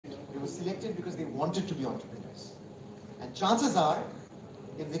selected because they wanted to be entrepreneurs. And chances are,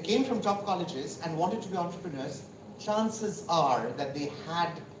 if they came from top colleges and wanted to be entrepreneurs, chances are that they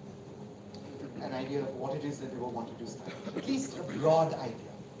had an idea of what it is that they were wanting to start. At least a broad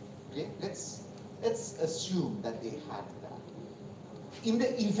idea. Okay, let's assume that they had that. In the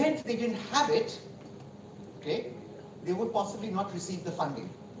event they didn't have it, okay, they would possibly not receive the funding.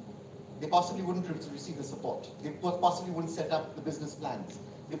 They possibly wouldn't receive the support. They possibly wouldn't set up the business plans.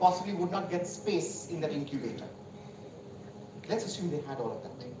 They possibly would not get space in that incubator. Let's assume they had all of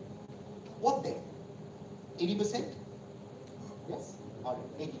that. What then? 80%? Yes? Or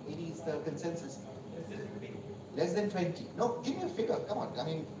 80 is the consensus? Less than 20. No, give me a figure. Come on. I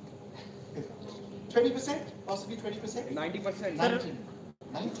mean, 20%? Possibly 20%? 90%.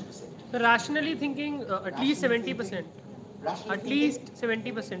 90%. So rationally thinking, at least 70%. At least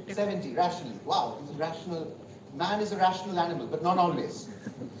 70%. 70, rationally. Wow, this is rational. Man is a rational animal, but not always.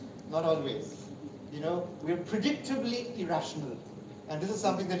 Not always. You know, we're predictably irrational. And this is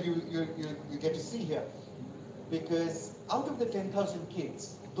something that you get to see here. Because out of the 10,000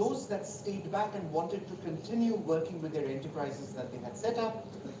 kids, those that stayed back and wanted to continue working with their enterprises that they had set up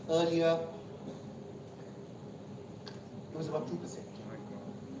earlier, it was about 2%.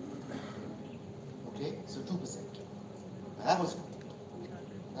 Okay, so 2%.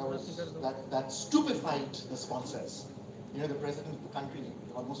 That stupefied the sponsors. You know, the president of the country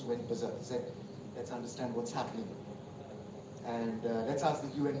almost went berserk. He said, let's understand what's happening. And let's ask the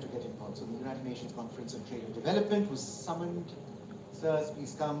UN to get involved. So the United Nations Conference on Trade and Development was summoned. Sirs,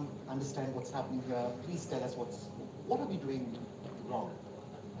 please come, understand what's happening here. Please tell us what are we doing wrong?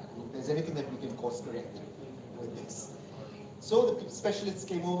 If there's anything that we can course correct with this. So the specialists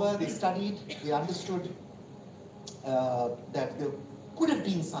came over, they studied, they understood that there could have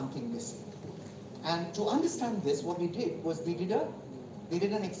been something missing. And to understand this, what they did was they did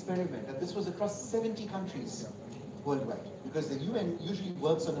an experiment, and this was across 70 countries worldwide, because the UN usually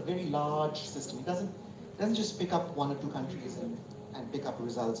works on a very large system. It doesn't just pick up one or two countries and pick up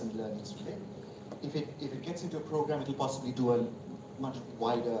results and learnings from there. If it gets into a program, it'll possibly do a much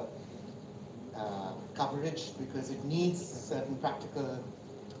wider coverage, because it needs certain practical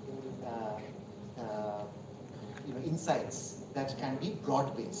insights that can be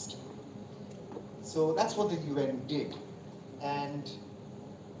broad-based. So that's what the UN did, and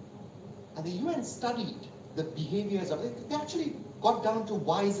the UN studied the behaviors of it. They actually got down to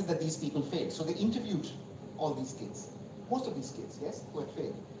why is it that these people failed. So they interviewed all these kids, most of these kids, yes, who had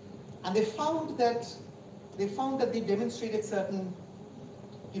failed, and they found that they demonstrated certain,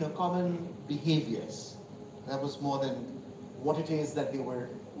 common behaviors. That was more than what it is that they were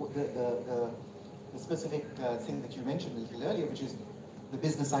the specific thing that you mentioned a little earlier, which is the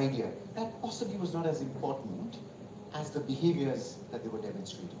business idea. That possibly was not as important as the behaviors that they were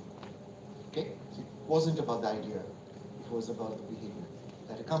demonstrating. Okay? So it wasn't about the idea, it was about the behavior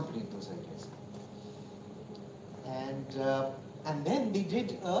that accompanied those ideas. And then they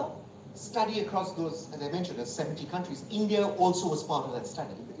did a study across those, as I mentioned, 70 countries. India also was part of that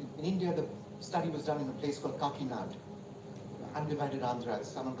study. In India, the study was done in a place called Kakinad, undivided Andhra.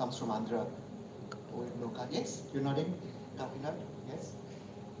 Someone comes from Andhra. Oh, no, yes, you're nodding? Kakinad, yes?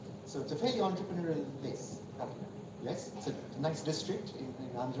 So it's a fairly entrepreneurial place, Kakinad. Yes, it's a nice district in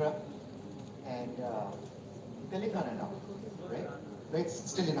Andhra. And Telangana now, right? Right,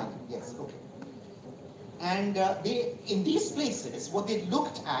 still in Andhra, yes, okay. And in these places, what they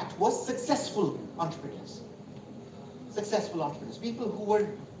looked at was successful entrepreneurs. Successful entrepreneurs, people who were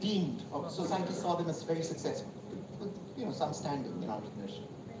deemed, or society saw them as very successful, with some standing in entrepreneurship.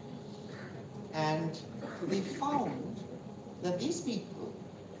 And they found that these people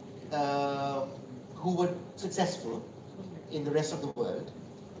who were successful in the rest of the world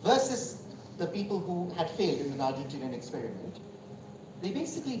versus the people who had failed in an Argentinian experiment, they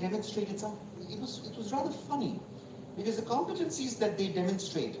basically demonstrated some. It was rather funny, because the competencies that they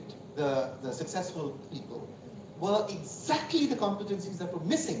demonstrated, the successful people, were exactly the competencies that were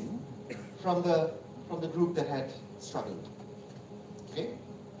missing from the group that had struggled. Okay,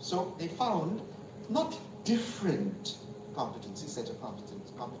 so they found not different competencies, set of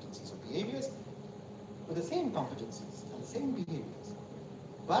competencies or behaviors, but the same competencies and the same behaviors,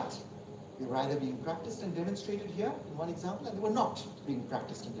 but they were either being practiced and demonstrated here in one example, and they were not being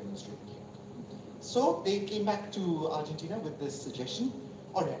practiced and demonstrated here. So they came back to Argentina with this suggestion: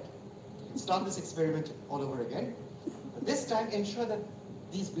 all right, start this experiment all over again, but this time ensure that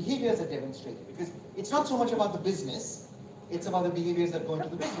these behaviors are demonstrated, because it's not so much about the business, it's about the behaviors that go into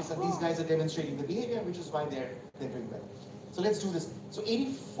the business, and these guys are demonstrating the behavior, which is why they're doing well. So let's do this. So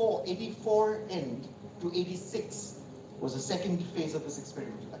 84 end to 86 was the second phase of this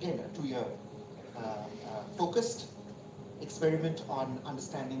experiment. Again, a 2-year be a focused experiment on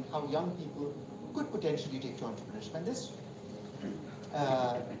understanding how young people could potentially take to entrepreneurship. And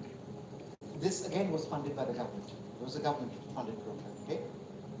this again was funded by the government. It was a government-funded program. Okay.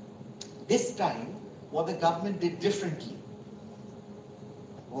 This time, what the government did differently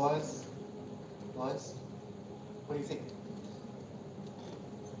was what do you think?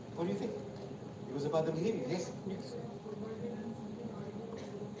 What do you think? It was about the behavior, yes? Yes.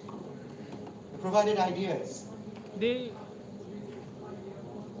 They provided ideas. They.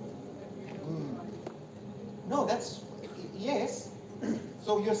 No, that's, yes.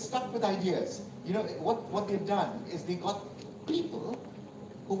 So you're stuck with ideas. You know, what they've done is they got people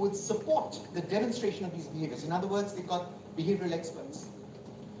who would support the demonstration of these behaviors. In other words, they got behavioral experts.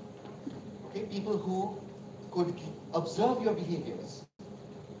 Okay, people who could observe your behaviors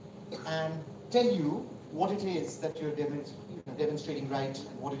and tell you what it is that you're demonstrating right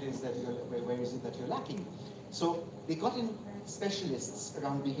and what it is that where is it that you're lacking. So they got in specialists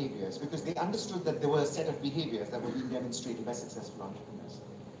around behaviors because they understood that there were a set of behaviors that were being demonstrated by successful entrepreneurs.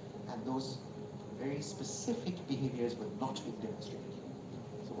 And those very specific behaviors were not being demonstrated.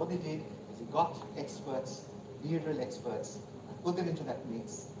 So what they did is they got experts, behavioral experts, and put them into that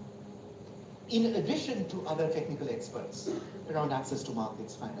mix, in addition to other technical experts around access to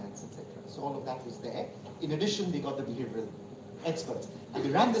markets, finance, etc. So all of that was there. In addition, they got the behavioral experts. And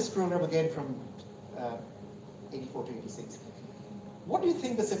they ran this program again from 84 to 86. What do you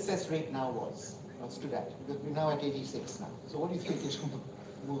think the success rate now was? Let's do that, because we're now at 86 now. So what do you think it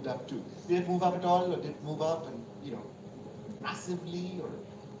moved up to? Did it move up at all, or did it move up and, you know, massively, or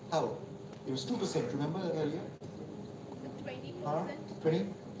how? It was 2%, remember earlier? 20%. 20?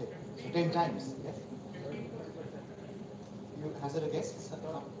 Okay. So 10 times, yes? You hazard a guess?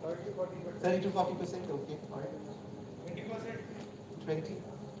 30 to 40%, okay, all right. 20?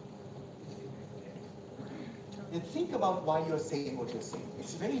 And think about why you're saying what you're saying.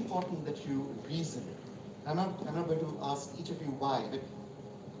 It's very important that you reason. I'm not going to ask each of you why, but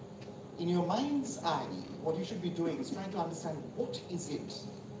in your mind's eye, what you should be doing is trying to understand what is it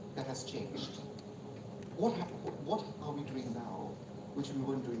that has changed. What are we doing now, which we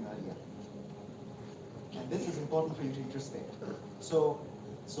weren't doing earlier? And this is important for you to introspect. So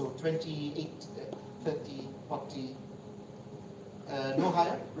 28, 30, 40, no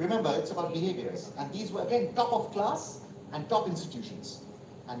higher. Remember, it's about behaviors. And these were, again, top of class and top institutions.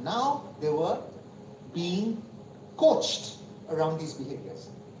 And now they were being coached around these behaviors.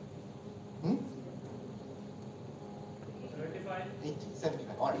 75. 80,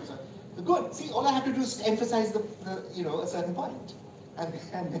 75. All right. So good. See, all I have to do is emphasize the a certain point, and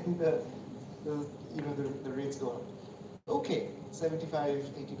then the rates go up. Okay, 75,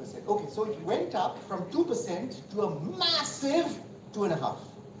 80%. Okay, so it went up from 2% to a massive 2.5%.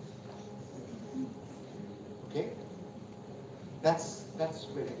 Okay, that's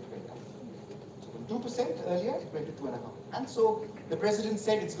where it went up. So from 2% earlier, it went to 2.5%. And so the president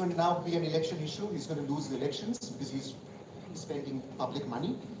said it's going to now be an election issue. He's going to lose the elections because he's spending public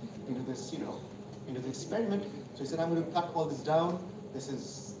money into this, into the experiment. So he said, I'm going to cut all this down. This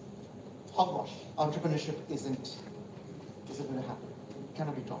is hogwash. Entrepreneurship isn't going to happen. It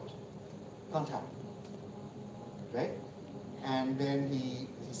cannot be taught. Can't happen. Right? And then he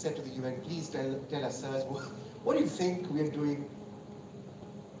said to the UN, please tell us, sirs, what do you think we are doing?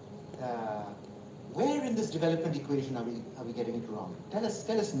 Where in this development equation are we getting it wrong? Tell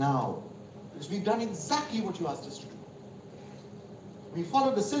us now. Because we've done exactly what you asked us to do. We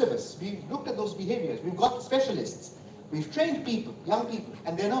followed the syllabus. We've looked at those behaviors. We've got specialists. We've trained people, young people,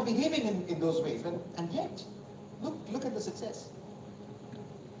 and they're now behaving in those ways. And yet, look at the success.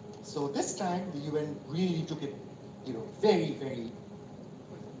 So this time, the UN really took it, very, very,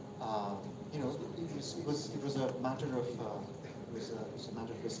 it was a matter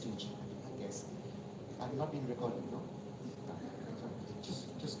of prestige, I guess. I'm not being recorded, no?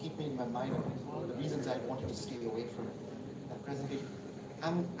 Just keep me in my mind. It's one of the reasons I wanted to stay away from that presentation.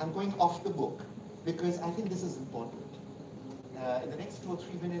 I'm going off the book because I think this is important. In the next 2 or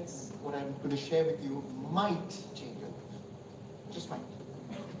 3 minutes, what I'm going to share with you might change your life. Just might.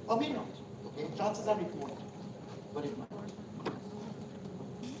 Or may not. Okay? Chances are it won't. But it might.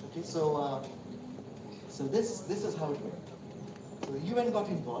 Okay, so this is how it went. So the UN got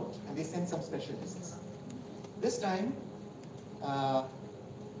involved and they sent some specialists. This time,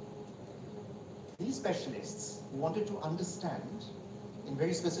 these specialists wanted to understand in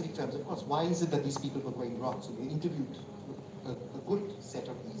very specific terms, of course, why is it that these people were going wrong? So they interviewed a good set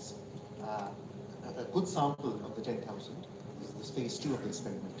of these, a good sample of the 10,000. This is phase 2 of the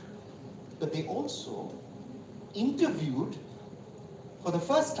experiment. But they also interviewed, for the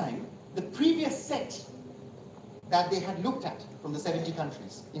first time, the previous set that they had looked at from the 70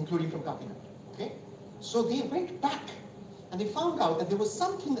 countries, including from Kakinad. Okay? So they went back and they found out that there was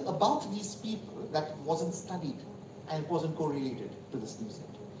something about these people that wasn't studied and it wasn't correlated to this new set.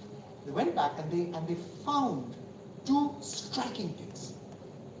 They went back and they found two striking things.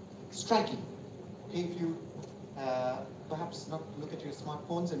 Striking. Okay, if you perhaps not look at your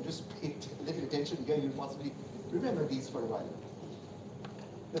smartphones and just pay a little attention here, you'll possibly remember these for a while.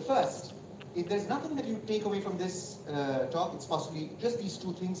 The first, if there's nothing that you take away from this talk, it's possibly just these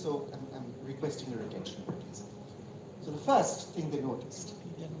two things, so I'm requesting your attention, please. So the first thing they noticed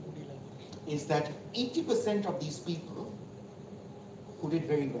is that 80% of these people who did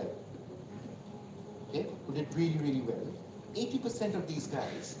very well, okay, who did really, really well, 80% of these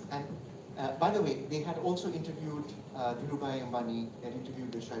guys, and by the way, they had also interviewed Dhirubhai Ambani, they had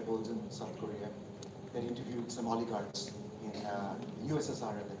interviewed the Shaibols in South Korea, they had interviewed some oligarchs in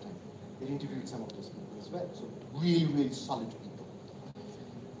USSR at that time. They interviewed some of those people as well, so really, really solid people.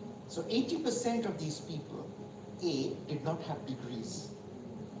 So 80% of these people, A, did not have degrees.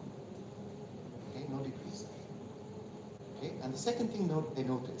 Okay, no degrees. Okay, and the second thing they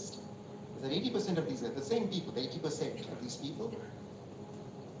noticed is that 80% of these, the same people, the 80% of these people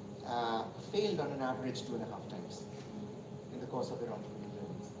failed on an average 2.5 times in the course of their entrepreneurial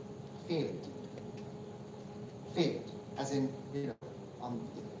journeys. Failed, as in, you know,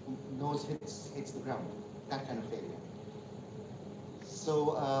 nose hits the ground, that kind of failure.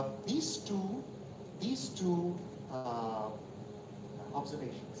 So these two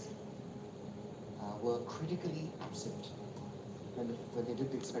observations were critically absent when they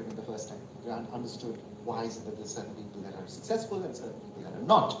did the experiment the first time. They understood why is it that there's certain people that are successful and certain people that are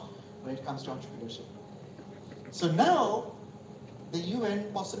not when it comes to entrepreneurship. So now the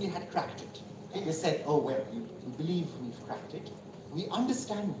UN possibly had cracked it. Okay? They said, oh well, you believe we've cracked it. We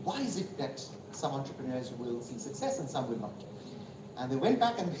understand why is it that some entrepreneurs will see success and some will not. And they went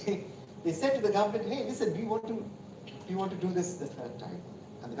back and they said to the government, hey, listen, do you want to do this the third time?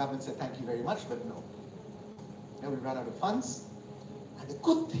 And the government said, thank you very much, but no. Now we run out of funds. And the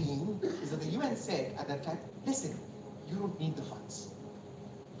good thing is that the UN said at that time, listen, you don't need the funds.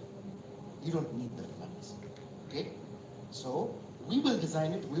 You don't need the funds. Okay? So we will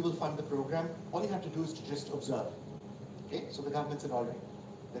design it, we will fund the program. All you have to do is to just observe. Okay? So the government said, all right,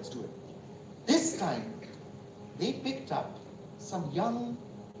 let's do it. This time, they picked up some young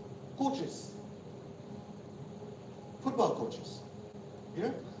coaches, football coaches. You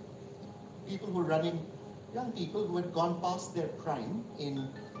know? People who were running, young people who had gone past their prime in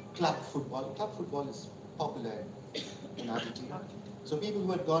club football. Club football is popular in Argentina. So people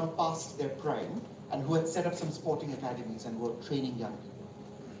who had gone past their prime and who had set up some sporting academies and were training young people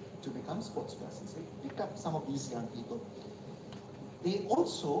to become sports persons. They picked up some of these young people. They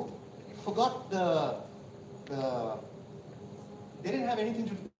also forgot they didn't have anything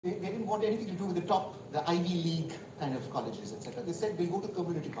to, they didn't want anything to do with the Ivy League kind of colleges, etc. They said, we'll go to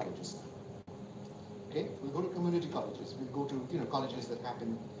community colleges. Okay, we'll go to community colleges. We'll go to, you know, colleges that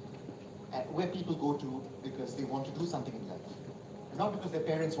happen where people go to because they want to do something in life, and not because their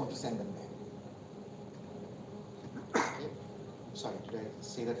parents want to send them there. Okay? Sorry, did I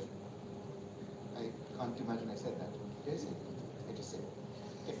say that? I can't imagine I said that. Did I say it? I just said it.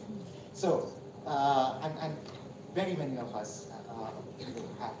 Okay. So, and very many of us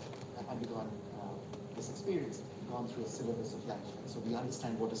have undergone this experience, gone through a syllabus of life, so we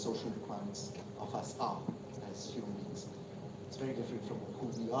understand what the social requirements of us are as human beings. It's very different from who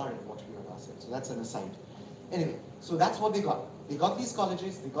we are and what we are ourselves. So that's an aside. Anyway, so that's what they got. They got these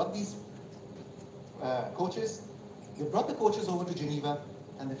colleges, they got these coaches. They brought the coaches over to Geneva,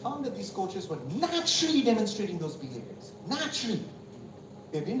 and they found that these coaches were naturally demonstrating those behaviors. Naturally.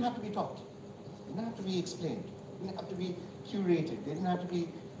 They didn't have to be taught. They didn't have to be explained. They didn't have to be curated. They didn't have to be,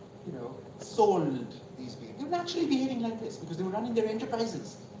 you know, sold these behaviors. They were naturally behaving like this because they were running their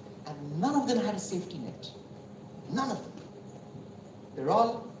enterprises. And none of them had a safety net. None of them. They're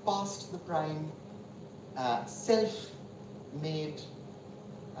all past the prime, self-made,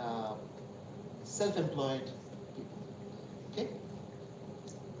 self-employed people. Okay?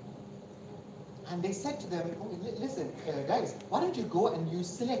 And they said to them, oh, listen, guys, why don't you go and you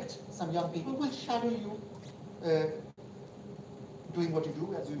select some young people who will shadow you doing what you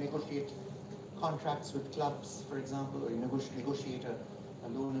do as you negotiate contracts with clubs, for example, or you negotiate a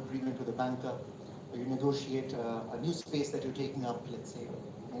loan agreement with a banker, or you negotiate a new space that you're taking up, let's say,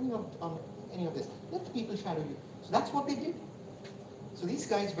 or any of this. Let the people shadow you. So that's what they did. So these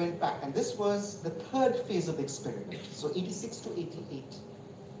guys went back, and this was the third phase of the experiment, so 86 to 88.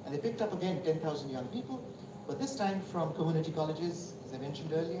 And they picked up again 10,000 young people, but this time from community colleges, as I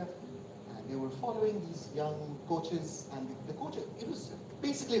mentioned earlier, They were following these young coaches, and the coaches, it was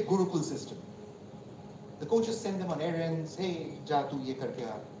basically a Gurukul system. The coaches send them on errands, hey, ja tu ye karke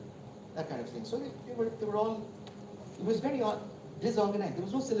aa, that kind of thing. So they were all, it was very disorganized. There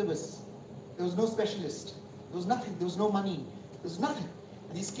was no syllabus. There was no specialist. There was nothing. There was no money. There was nothing.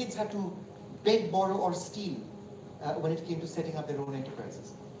 These kids had to beg, borrow, or steal when it came to setting up their own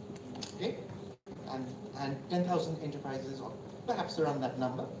enterprises. Okay? And 10,000 enterprises, or perhaps around that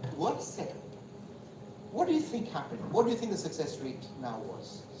number, were set up. What do you think happened? What do you think the success rate now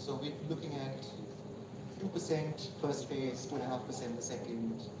was? So we're looking at 2% first phase, 2.5% the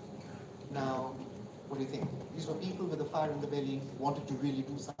second. Now, what do you think? These were people with a fire in the belly, wanted to really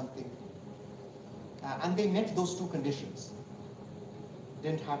do something. And they met those two conditions.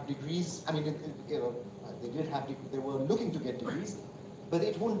 Didn't have degrees. I mean, they did have. They were looking to get degrees, but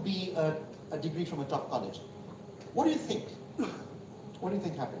it wouldn't be a degree from a top college. What do you think? What do you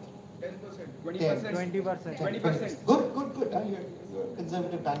think happened? 10%, 20%, 20%, 20%. Good. You're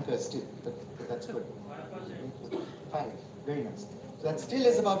conservative bankers still, but that's good. 5, very nice. So that still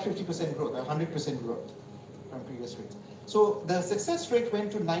is about 50% growth, or 100% growth from previous rates. So the success rate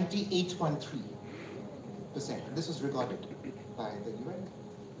went to 98.3%. This was recorded by the UN,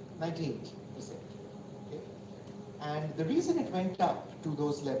 98%. Okay? And the reason it went up to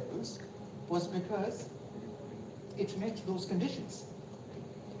those levels was because it met those conditions.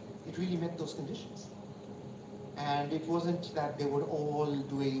 It really met those conditions. And it wasn't that they were all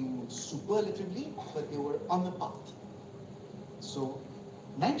doing superlatively, but they were on the path. So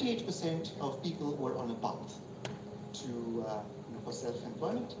 98% of people were on a path to for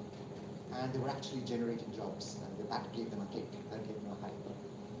self-employment, and they were actually generating jobs, and that gave them a kick, that gave them a high.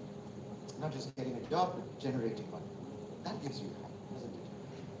 Not just getting a job, but generating one. That gives you a high, doesn't it?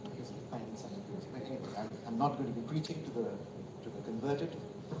 Because you find something. But anyway, I'm not going to be preaching to the converted,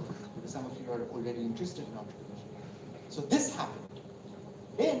 because some of you are already interested in entrepreneurship. So this happened.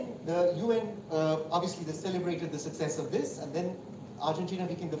 Then the UN, obviously they celebrated the success of this, and then Argentina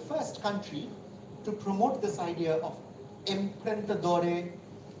became the first country to promote this idea of Emprendedores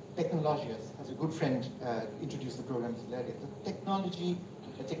Tecnologias. As a good friend introduced the program today, the technology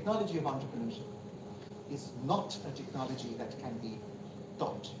of entrepreneurship is not a technology that can be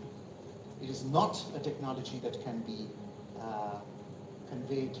taught. It is not a technology that can be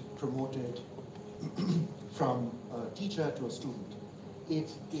conveyed, promoted from a teacher to a student.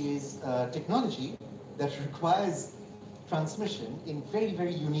 It is a technology that requires transmission in very,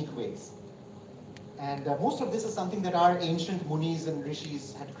 very unique ways. And most of this is something that our ancient munis and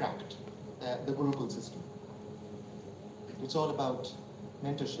rishis had cracked, the Gurukul system. It's all about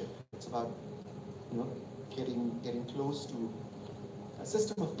mentorship. It's about getting close to a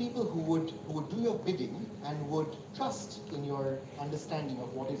system of people who would do your bidding and would trust in your understanding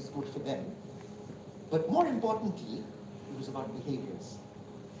of what is good for them. But more importantly, it was about behaviors.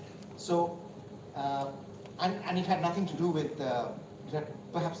 So, and it had nothing to do with, it had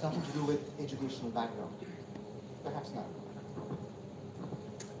perhaps nothing to do with educational background. Perhaps not.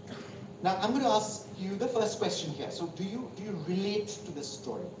 Now, I'm going to ask you the first question here. So, do you relate to this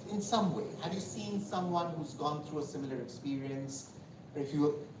story in some way? Have you seen someone who's gone through a similar experience? Or if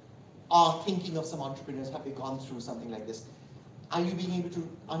you are thinking of some entrepreneurs, have they gone through something like this? Are you being able to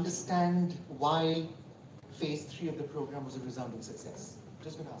understand why phase 3 of the program was a resounding success?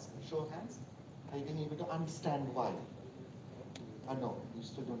 Just going to ask you, show of hands. Are you being able to understand why? Or no, you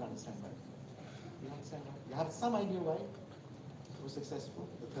still don't understand why. You understand why? You have some idea why it was successful,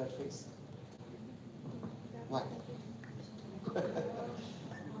 the third phase? Why?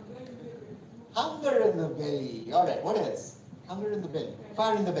 Hunger in the belly. All right, what else? Hunger in the belly.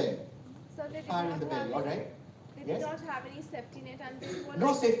 Fire in the belly. So they did Fire not in the belly, have all right? They Yes? did not have any safety net, and this was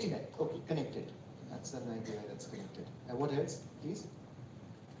No safety net. Okay, connected. That's an idea that's connected. And what else, please?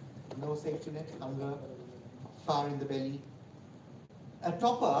 No safety net, hunger, fire in the belly. A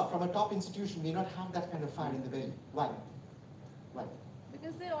topper from a top institution may not have that kind of fire in the belly. Why? Why?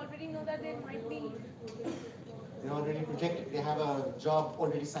 because they already know that they might be. They're already projected. They have a job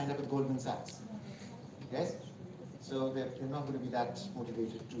already signed up with Goldman Sachs. Yes? So they're not going to be that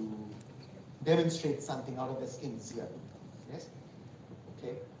motivated to demonstrate something out of their skins here. Yes?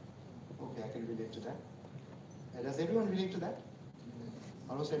 Okay. Okay, I can relate to that. Does everyone relate to that?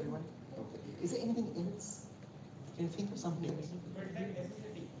 Almost everyone? Okay. Is there anything else? Can you think of something else? Felt like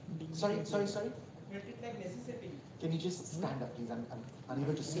necessity. Sorry? Felt it like necessity. Can you just stand up, please? I'm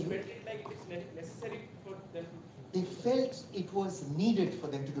unable to see. Felt it like it's necessary for them. They felt it was needed for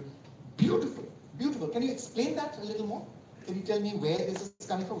them to do. Beautiful, beautiful. Can you explain that a little more? Can you tell me where this is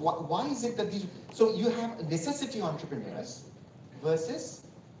coming from? Why is it that these... So you have necessity entrepreneurs versus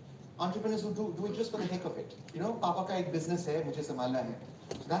entrepreneurs who do it just for the heck of it. You know, Papa ka ek business hai, mujhe sambalna hai.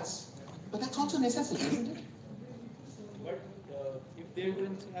 So but that's also necessity, isn't it? But if they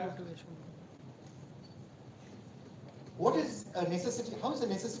don't have What is a necessity? How is a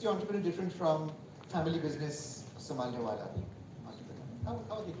necessity entrepreneur different from family business sambalne wala entrepreneur? How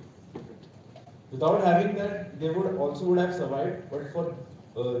are they different? Without having that, they would have survived. But for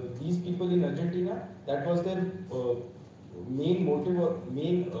these people in Argentina, that was their main motive or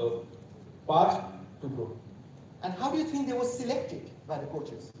main path to grow. And how do you think they were selected by the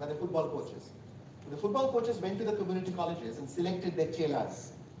coaches, by the football coaches? The football coaches went to the community colleges and selected their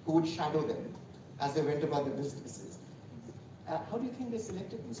chelas who would shadow them as they went about their businesses. How do you think they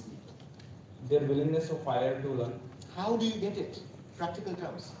selected these people? Their willingness of fire to learn. How do you get it? Practical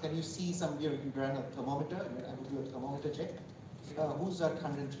terms. Can you see you run a thermometer, I would do a thermometer check. Who's at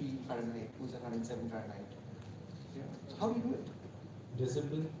 103 Fahrenheit? Who's at 107 Fahrenheit? Yeah. So how do you do it?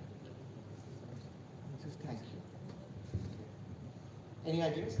 Discipline. Thank you. Any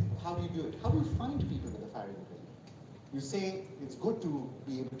ideas? How do you do it? How do you find people with a fire in the belly? You say it's good to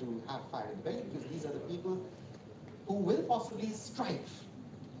be able to have fire in the belly because these are the people who will possibly strive.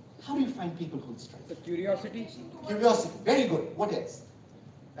 How do you find people who strive? The curiosity. Curiosity, very good. What else?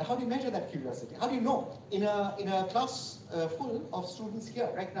 And how do you measure that curiosity? How do you know in a class full of students here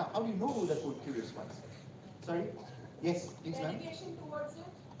right now? How do you know who the curious ones? Sorry. Yes, please, ma'am. Dedication towards it.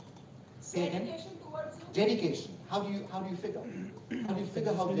 Say again. Dedication towards it. Dedication. How do you figure? How do you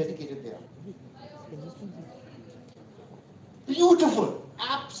figure how dedicated they are? Beautiful.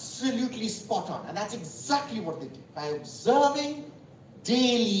 Absolutely spot on. And that's exactly what they did. By observing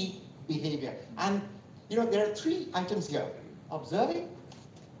daily behavior. And there are 3 items here. Observing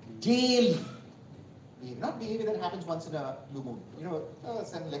daily behavior. Not behavior that happens once in a blue moon.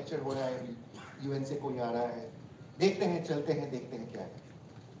 Some lecture ho raha hai, UN se koi aa raha hai. Dekhte hain, chalte hain, dekhte hain kya hai.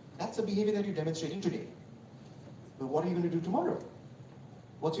 That's a behavior that you're demonstrating today. But what are you going to do tomorrow?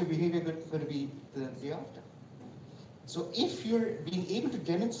 What's your behavior going to be the day after? So if you're being able to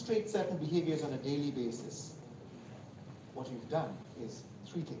demonstrate certain behaviors on a daily basis, what you've done is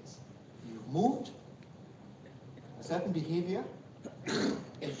 3 things. You've moved a certain behavior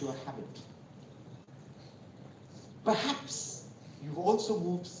into a habit. Perhaps you've also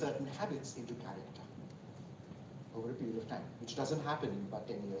moved certain habits into character over a period of time, which doesn't happen in about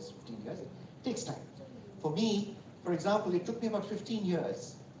 10 years, 15 years. It takes time. For me, for example, it took me about 15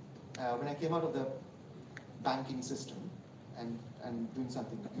 years when I came out of the banking system and doing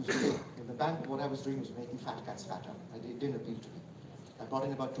something. Because in the bank, what I was doing was making fat cats fatter. It didn't appeal to me. I brought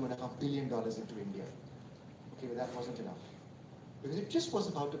in about $2.5 billion into India. Okay, but that wasn't enough. Because it just was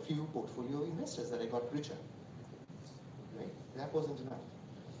about a few portfolio investors that I got richer. Right? That wasn't enough.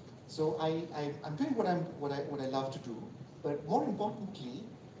 So I'm doing what I love to do, but more importantly,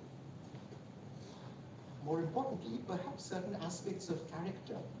 perhaps certain aspects of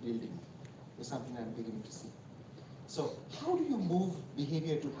character building is something I'm beginning to see. So how do you move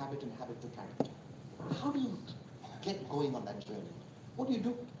behavior to habit and habit to character? How do you get going on that journey? What do you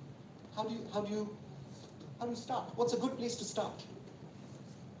do? How do you start? What's a good place to start?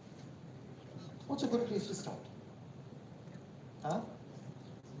 What's a good place to start? Huh?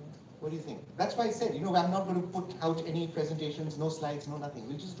 What do you think? That's why I said, I'm not going to put out any presentations, no slides, no nothing.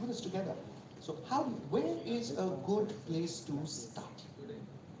 We'll just do this together. So where is a good place to start?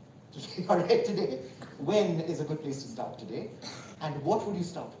 Today, all right, today. When is a good place to start today? And what would you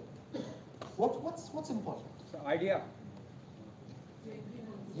start with? What's important? The idea.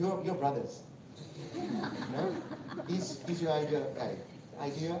 Your brothers. No? He's your idea guy.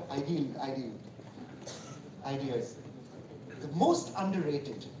 Ideal. Ideas. The most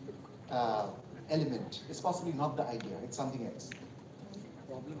underrated element is possibly not the idea, it's something else.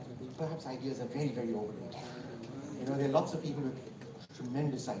 Perhaps ideas are very, very overrated. There are lots of people with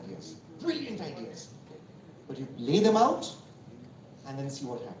tremendous ideas, brilliant ideas. But you lay them out and then see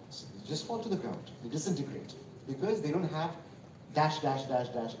what happens. They just fall to the ground, they disintegrate because they don't have dash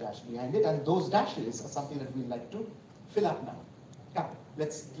behind it, and those dashes are something that we like to fill up now. Come,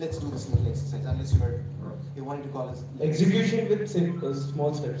 let's do this little exercise, unless you wanted to call us. Execution with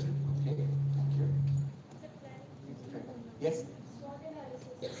small steps. Okay, thank you. Yes?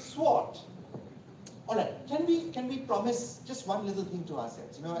 SWOT. All right. Can we promise just one little thing to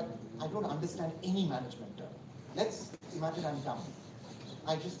ourselves? I don't understand any management term. Let's imagine I'm dumb.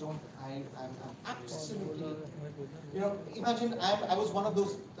 I just don't. I'm absolutely. Imagine I was one of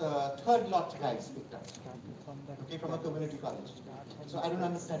those third lot guys picked up. Okay, from a community college. So I don't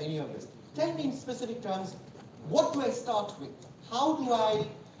understand any of this. Tell me in specific terms, what do I start with? How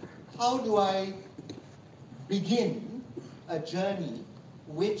do I begin a journey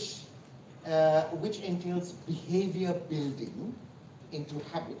which which entails behavior building into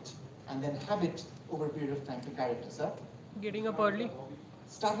habit, and then habit over a period of time to character, sir. Getting up early.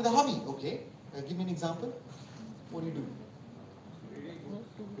 Start with a hobby, okay? Give me an example. What do you do?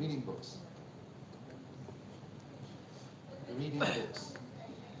 Reading books. Reading books.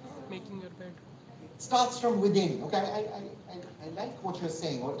 Making your bed. Starts from within. Okay, I like what you're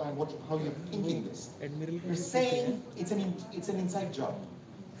saying, how you're thinking this. You're saying it's an inside job.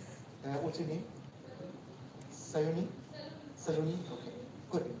 What's your name? Sayoni? Saloni? Okay,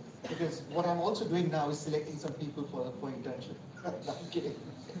 good. Because what I'm also doing now is selecting some people for internship. I'm kidding.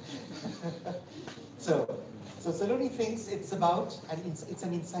 So Saloni thinks it's about it's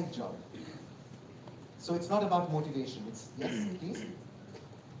an inside job. So it's not about motivation. It's yes, please.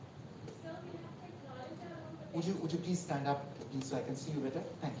 Would you please stand up, please, so I can see you better?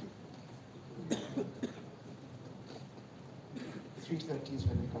 Thank you. 3:30 is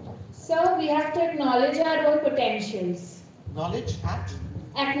when we come up. So we have to acknowledge our own potentials. Knowledge at?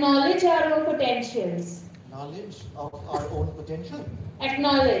 Acknowledge our own potentials. Knowledge of our own potential.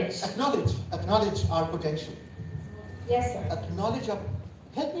 Acknowledge. Acknowledge our potential. Yes, sir. Acknowledge our.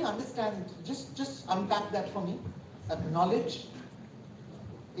 Help me understand. Just unpack that for me. Acknowledge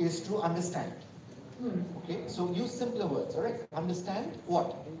is to understand. Okay, so use simpler words, all right? Understand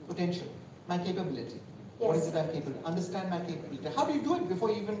what? Potential, my capability. Yes. What is it I'm capable of? Understand my capability. How do you do it before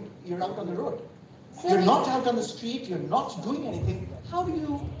you're out on the road? So You're not out on the street, you're not doing anything. How do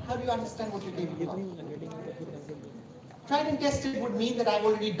you understand what you're capable of? Tried and tested would mean that I've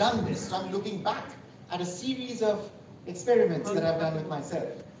already done this. So I'm looking back at a series of experiments that I've done with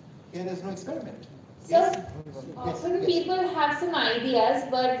myself. Here there's no experiment. So often people have some ideas,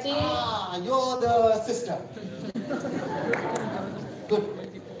 but they You're the sister. Good.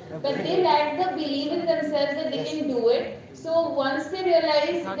 lack the belief in themselves that they can do it. So once they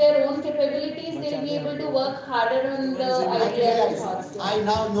realize their own capabilities, they'll be able to work harder on the ideas and thoughts. I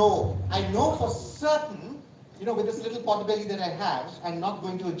now know. I know for certain, with this little pot belly that I have, and not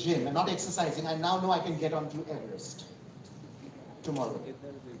going to a gym and not exercising, I now know I can get onto Everest tomorrow.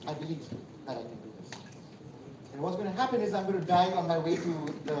 I believe that I can do this. And what's going to happen is I'm going to die on my way to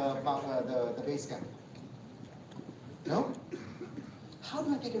the base camp. No? How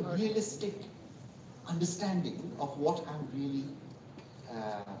do I get a realistic understanding of what I'm really,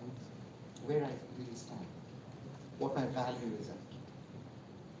 where I really stand, what my value is at?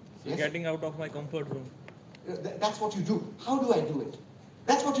 Yes? Getting out of my comfort zone. That's what you do. How do I do it?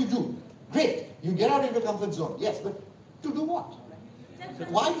 That's what you do. Great. You get out of your comfort zone. Yes, but to do what?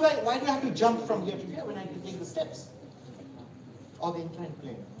 Why do I have to jump from here to here when I can take the steps? Or the inclined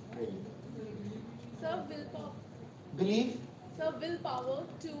plane, really. Sir, willpower. Believe? Sir, willpower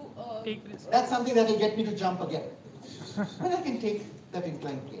to Take risk. That's something that will get me to jump again. When I can take that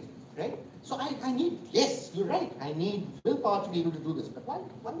inclined plane, right? So I need, yes, you're right, I need willpower to be able to do this. But why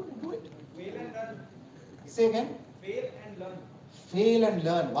would I do it? Fail and learn. Say again? Fail and learn. Fail and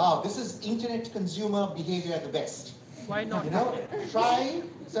learn. Wow, this is internet consumer behavior at the best. Why not? Try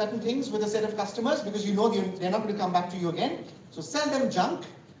certain things with a set of customers because they're not going to come back to you again. So sell them junk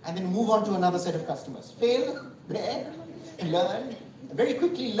and then move on to another set of customers. Fail there, learn, and very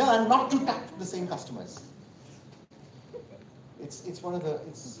quickly learn not to tap the same customers. It's one of the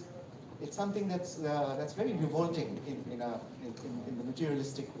it's something that's very revolting in the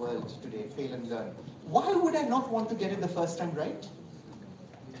materialistic world today. Fail and learn. Why would I not want to get it the first time right?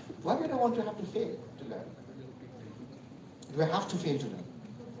 Why would I want to have to fail to learn? Do I have to fail to learn?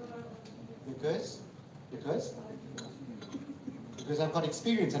 Because I've got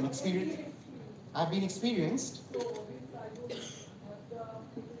experience. I've been experienced.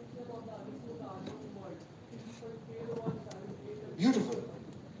 Beautiful.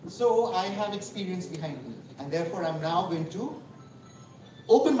 So I have experience behind me, and therefore I'm now going to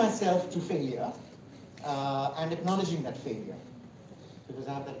open myself to failure and acknowledging that failure, because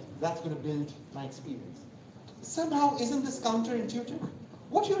that's going to build my experience. Somehow, isn't this counterintuitive?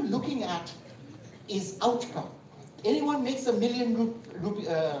 What you're looking at is outcome. Anyone makes $1 million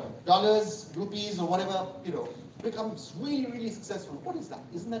rupees or whatever, becomes really, really successful. What is that?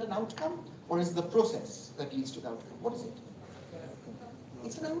 Isn't that an outcome? Or is it the process that leads to the outcome? What is it?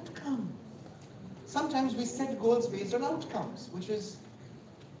 It's an outcome. Sometimes we set goals based on outcomes, which is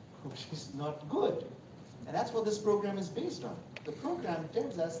not good. And that's what this program is based on. The program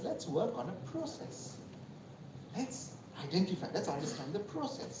tells us, let's work on a process. Let's identify, let's understand the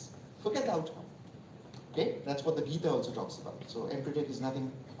process. Forget the outcome. Okay? That's what the Gita also talks about. So Empretec is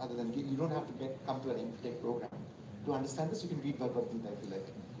nothing other than, you don't have to come to an Empretec program. To understand this, you can read Bhagavad Gita if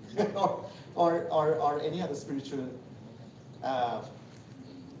you like. or any other spiritual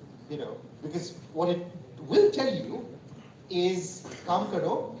You know, because what it will tell you is काम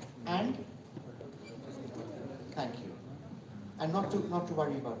करो and thank you, and not to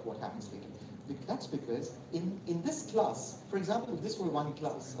worry about what happens later. That's because in this class, for example, if this were one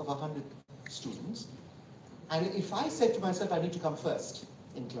class of 100 students, and if I said to myself, I need to come first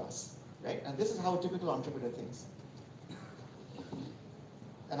in class, right? And this is how a typical entrepreneur thinks.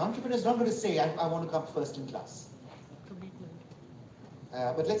 An entrepreneur is not going to say, I want to come first in class.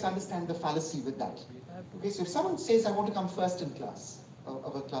 But let's understand the fallacy with that. Okay, so if someone says, I want to come first in class,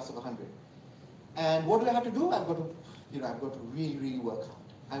 of a class of 100, and what do I have to do? I've got to really, really work hard.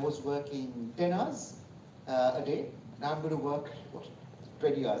 I was working 10 hours a day. Now I'm going to work,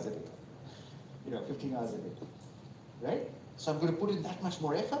 20 hours a day. 15 hours a day, right? So I'm going to put in that much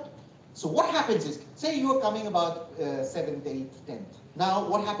more effort. So what happens is, say you are coming about 7th, 8th, 10th. Now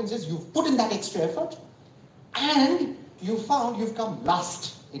what happens is you've put in that extra effort and you found you've come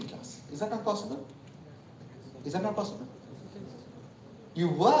last in class. Is that not possible? Is that not possible? You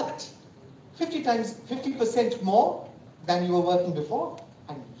worked 50% more than you were working before,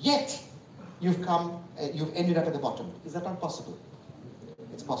 and yet you've ended up at the bottom. Is that not possible?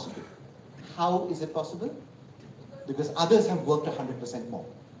 It's possible. How is it possible? Because others have worked 100% more.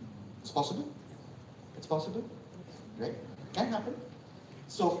 It's possible. It's possible, right? Can happen.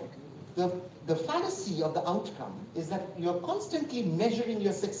 So the fallacy of the outcome is that you're constantly measuring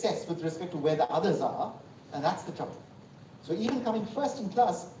your success with respect to where the others are, and that's the trouble. So even coming first in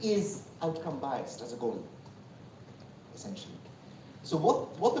class is outcome biased as a goal, essentially. So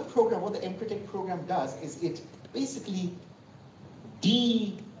what the Empretec program does is it basically I'm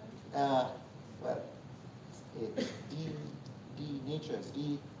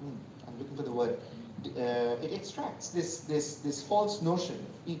looking for the word. It extracts this false notion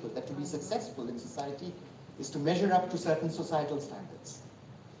of people that to be successful in society is to measure up to certain societal standards.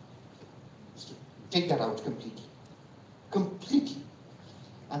 It's to take that out completely. Completely.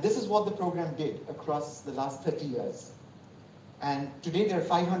 And this is what the program did across the last 30 years. And today there are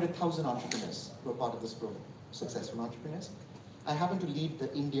 500,000 entrepreneurs who are part of this program, successful entrepreneurs. I happen to lead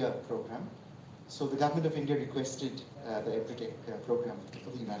the India program. So the government of India requested the Empretec program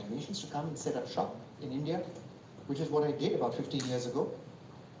of the United Nations to come and set up shop in India, which is what I did about 15 years ago.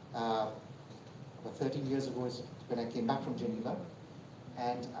 About 13 years ago is when I came back from Geneva.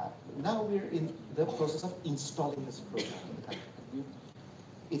 And now we're in the process of installing this program in the country.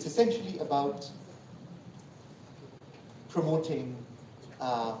 It's essentially about promoting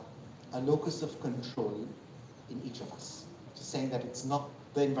a locus of control in each of us. Just saying that it's not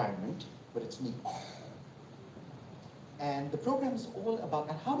the environment, but it's me. And the program is all about,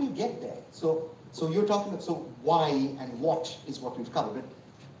 and how do you get there? So you're talking about, so why and what is what we've covered. But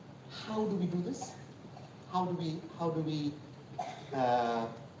how do we do this? How do we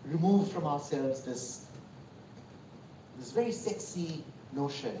remove from ourselves this very sexy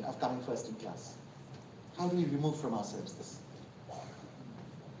notion of coming first in class? How do we remove from ourselves this?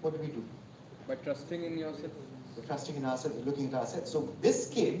 What do we do? By trusting in yourself. We're trusting in ourselves, we're looking at ourselves. So this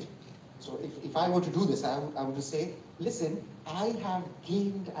kid, so if I were to do this, I would just say, listen, I have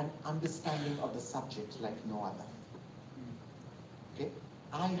gained an understanding of the subject like no other. Okay?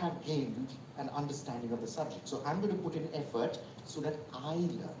 I have gained an understanding of the subject. So I'm going to put in effort so that I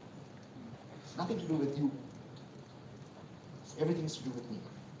learn. It's nothing to do with you. Everything's to do with me.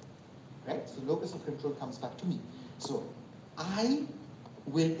 Right? So locus of control comes back to me. So I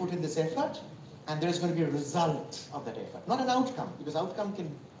will put in this effort, and there's going to be a result of that effort. Not an outcome, because outcome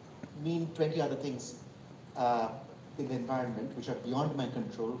can mean 20 other things in the environment which are beyond my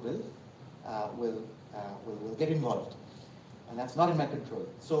control will get involved. And that's not in my control.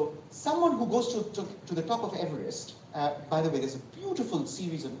 So someone who goes to the top of Everest, by the way, there's a beautiful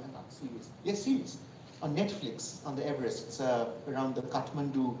series on Netflix on the Everest. It's around the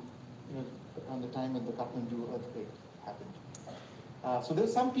Kathmandu, around the time when the Kathmandu earthquake happened. So there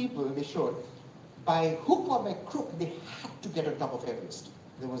were some people, they showed, by hook or by crook, they had to get on top of Everest.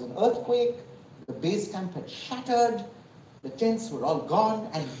 There was an earthquake, the base camp had shattered, the tents were all gone,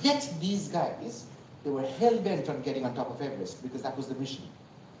 and yet these guys, they were hell-bent on getting on top of Everest because that was the mission.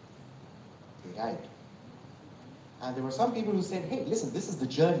 They died. And there were some people who said, hey, listen, this is the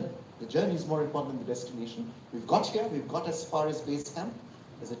journey. The journey is more important than the destination. We've got here, we've got as far as base camp.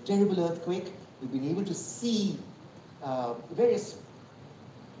 There's a terrible earthquake. We've been able to see various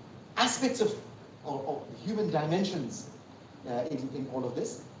aspects of human dimensions in all of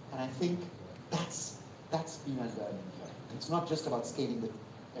this. And I think that's been our learning here. It's not just about scaling the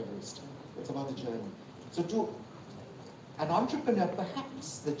Everest. It's about the journey. So to an entrepreneur,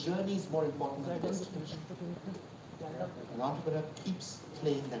 perhaps the journey is more important than the destination. The entrepreneur keeps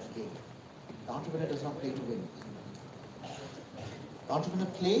playing that game. The entrepreneur does not play to win. The entrepreneur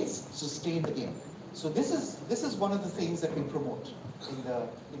plays to stay in the game. So this is one of the things that we promote in the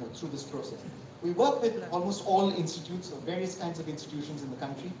through this process. We work with almost all institutes, or various kinds of institutions in the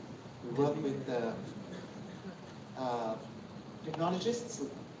country. We work with technologists,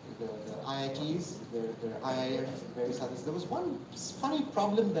 the IITs, the IIMs, various others. There was one funny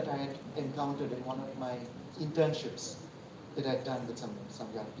problem that I had encountered in one of my internships that I had done with some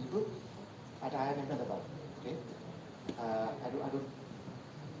young people at IIM Ahmedabad. Okay,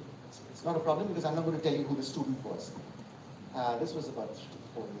 it's not a problem because I'm not going to tell you who the student was. This was about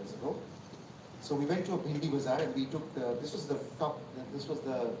 4 years ago. So we went to a Bhindi bazaar and we took this was the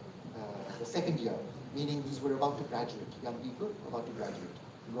second year, meaning these were about to graduate, young people about to graduate,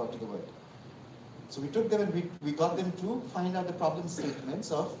 and go out to the world. So we took them and we got them to find out the problem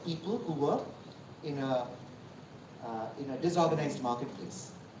statements of people who were in a disorganized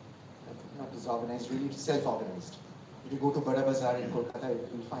marketplace. Not disorganized, really self-organized. If you go to Bada Bazaar in Kolkata,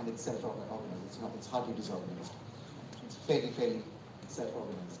 you'll find it self-organized. It's hardly disorganized. It's fairly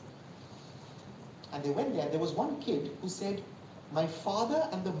self-organized. And they went there. There was one kid who said, "My father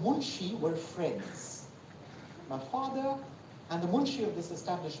and the munshi were friends. My father and the munshi of this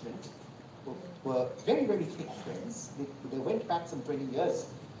establishment were very, very thick friends. They went back some 20 years.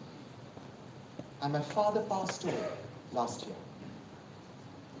 And my father passed away last year.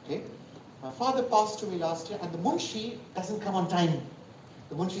 Okay? My father passed away last year, and the munshi doesn't come on time.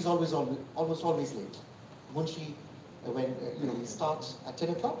 The munshi is almost always late. The munshi, when we start at 10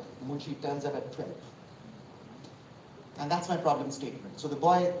 o'clock, the munshi turns up at 12. And that's my problem statement. So the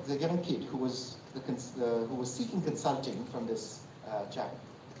young kid who was seeking consulting from this chap,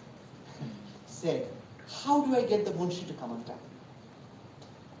 said, "How do I get the munshi to come on time?"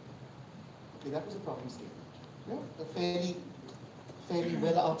 Okay, that was a problem statement. Yeah, a fairly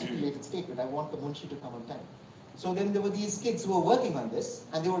well articulated statement. I want the munshi to come on time. So then there were these kids who were working on this,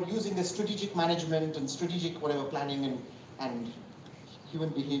 and they were using the strategic management and strategic whatever planning and human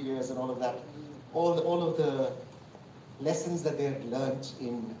behaviors and all of that, all of the lessons that they had learned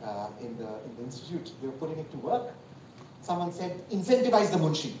in the institute. They were putting it to work. Someone said, "Incentivize the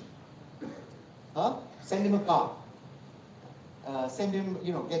munshi. Send him a car. Send him,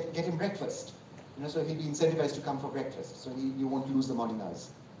 get him breakfast. So he'll be incentivized to come for breakfast. So you won't lose the morning hours.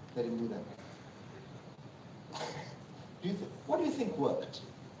 Let him do that." What do you think worked?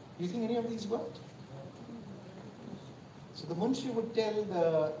 Do you think any of these worked? So the munshi would tell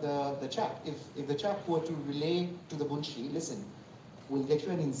the chap, if the chap were to relay to the munshi, "Listen, we'll get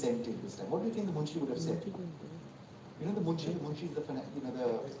you an incentive this time." What do you think the munshi would have said? The munshi is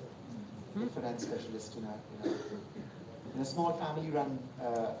the finance specialist in a small family-run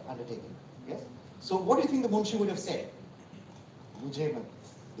undertaking. Yes. So what do you think the munshi would have said? "मुझे मत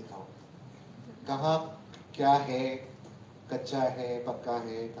दिखाओ. कहाँ क्या है, कच्चा है, पक्का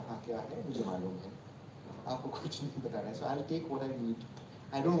है, कहाँ क्या है, मुझे मालूम है. आपको कुछ नहीं बताना है. So I'll take what I need.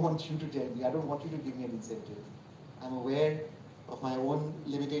 I don't want you to tell me. I don't want you to give me an incentive. I'm aware of my own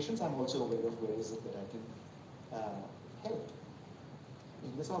limitations. I'm also aware of where is it that I can help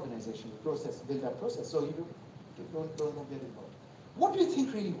in this organization, build that process. So you don't get involved." What do you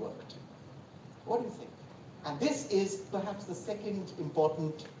think really worked? What do you think? And this is perhaps the second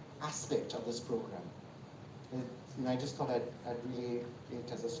important aspect of this program. I just thought I'd relay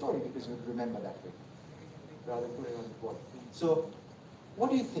it as a story because you'd remember that way, rather than put it on the board. So, what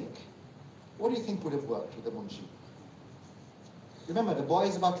do you think? What do you think would have worked with the munshi? Remember, the boy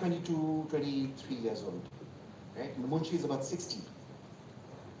is about 22, 23 years old, right? And the munshi is about 60,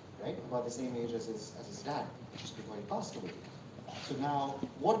 right? About the same age as his dad, just before he passed away. So now,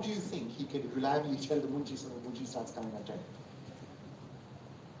 what do you think he could reliably tell the munshi so the munshi starts coming on time?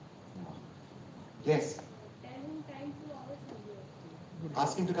 No. Yes? 10 times 2 hours earlier.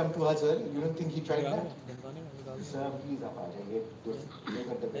 Ask him to come 2 hours early. You don't think he tried that? Sir, please up आ जाइए. 2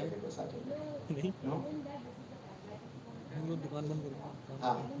 घंटे पहले बस आ जाइए. No?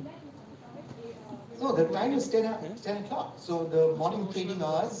 No, the time is 10 o'clock. So the morning trading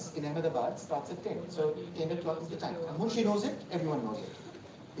hours in Ahmedabad starts at 10. So 10 o'clock is the time. And munshi knows it, everyone knows it.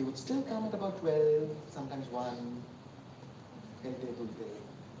 He would still come at about 12, sometimes 1.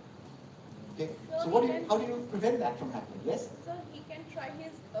 Okay. So how do you prevent that from happening? Yes? So he can try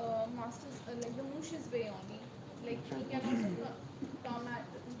his master's, like the Mushi's way only. Like he can also come at,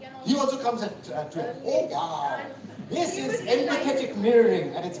 He also comes at 12. Oh wow! This is empathetic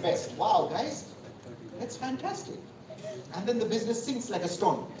mirroring at its best. Wow, guys. That's fantastic. And then the business sinks like a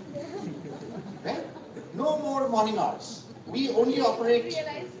stone. Right? No more morning hours. We only operate.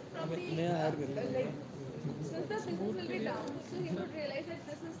 realize from the like since the business will be down, so he would realize that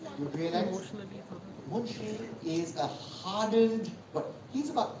this is not. You realize Emotionally. Munshi is a hardened, but he's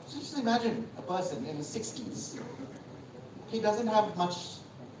about, just imagine a person in his 60s. He doesn't have much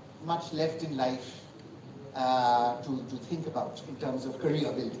left in life to think about in terms of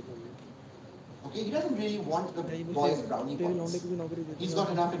career building. Okay, he doesn't really want the boys brownie points. He's got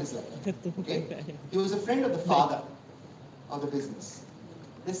enough in his life. Okay, he was a friend of the father of the business.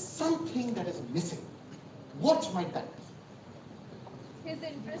 There's something that is missing. What might that be? His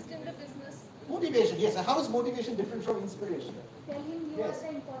interest in the business. Motivation, yes. How is motivation different from inspiration? Tell him you Yes. are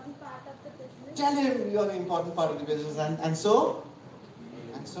the important part of the business. Tell him you're the important part of the business, and so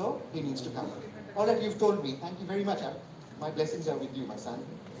he needs to come. All that you've told me, thank you very much. My blessings are with you, my son.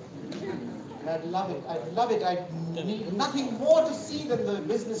 And I'd love it. I'd love it. I need nothing more to see than the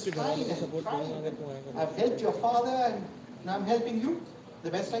business trying and trying. I've helped your father, and now I'm helping you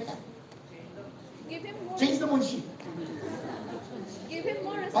the best I can. Give him more. Change the munshi. Give him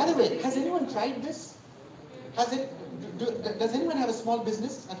more. By the way, has anyone tried this? Has it? Does anyone have a small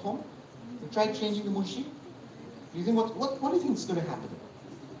business at home? You tried changing the munshi? Do you think what do you think is going to happen?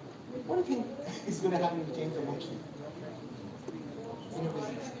 What do you think is going to happen if you change the munshi in your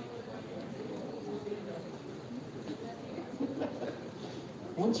business?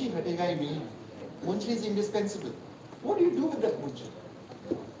 Munshi hatega hi nahi. Munshi is indispensable. What do you do with that munshi?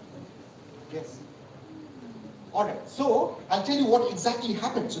 Yes. Alright, so I'll tell you what exactly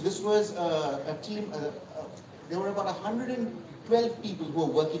happened. So this was a team, there were about 112 people who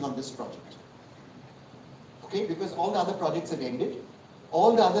were working on this project. Okay, because all the other projects had ended.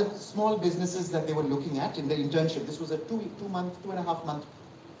 All the other small businesses that they were looking at in the internship, this was a 2.5 month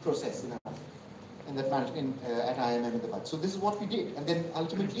process in that management at IIM Ahmedabad. So this is what we did. And then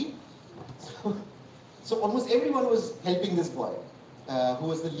ultimately, so almost everyone was helping this boy, who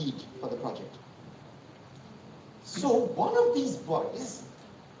was the lead for the project. So one of these boys,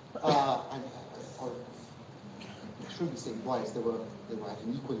 or I shouldn't be saying boys, they were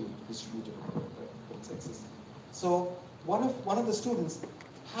equally distributed both sexes. So one of the students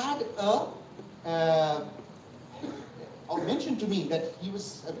had or mentioned to me that he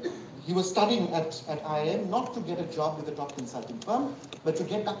was studying at IIM not to get a job with a top consulting firm, but to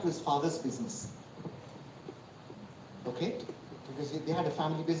get back to his father's business. Okay, because they had a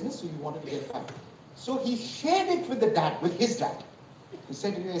family business, so he wanted to get back. So he shared it with his dad. He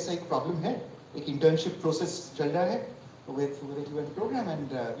said, "ऐसा एक problem है, एक internship process चल रहा है with a UN program,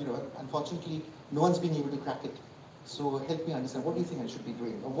 and unfortunately, no one's been able to crack it. So help me understand. What do you think I should be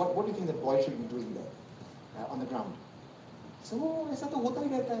doing, or what do you think that boy should be doing there on the ground?" So ऐसा तो होता ही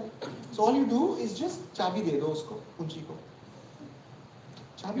रहता है. So all you do is just चाबी दे दो उसको, कुंची को.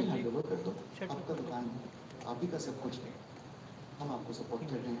 चाबी hand over कर दो. आपका दुकान है, आप भी कर सब कुछ है. हम आपको support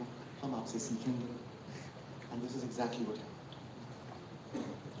कर रहे हैं, हम आपसे सीखेंगे. And this is exactly what happened.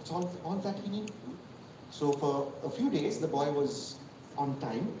 It's all that he needed. So for a few days, the boy was on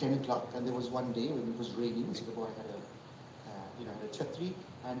time, 10 o'clock, and there was one day when it was raining, so the boy had a chhatri,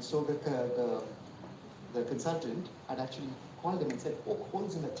 and so the consultant had actually called him and said, "Poke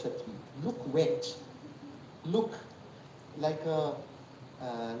holes in the chhatri. Look wet. Look like a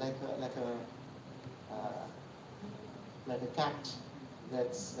cat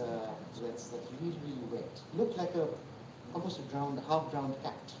that's really wet. Look like almost a half-drowned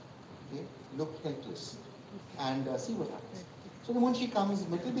cat. Okay? Look helpless, and see what happens." So the munshi comes,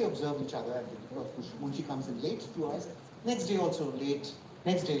 they observe each other, and munshi comes in late, 2 hours. Next day also late.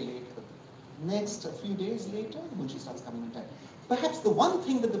 Next day late. Next, a few days later, the munshi starts coming on time. Perhaps the one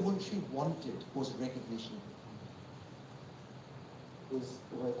thing that the munshi wanted was recognition.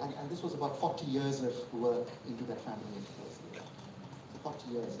 And this was about 40 years of work into that family enterprise. 40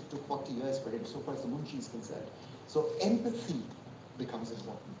 years. It took 40 years for him, so far as the munshi is concerned. So empathy becomes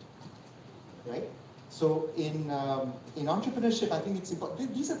important, right? So in entrepreneurship, I think it's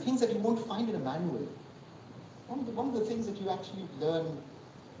important. These are things that you won't find in a manual. One of the things that you actually learn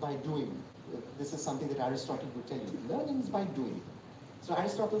by doing. This is something that Aristotle would tell you. Learning is by doing. So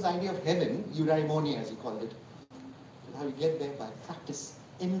Aristotle's idea of heaven, eudaimonia as he called it, how you get there by practice,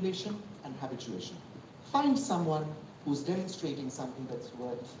 emulation, and habituation. Find someone who's demonstrating something that's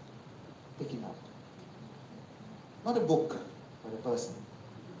worth picking up. Not a book, but a person.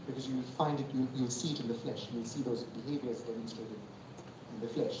 Because you will find it, you'll see it in the flesh. You'll see those behaviors demonstrated in the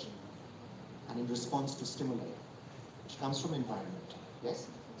flesh. And in response to stimuli, which comes from environment. Yes?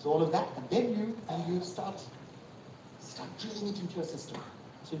 So all of that, and then you start drilling it into your system.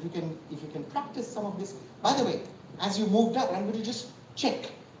 So if you can practice some of this. By the way, as you moved up, I'm going to just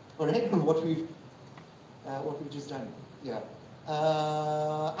check, all right, on what we've just done. Yeah.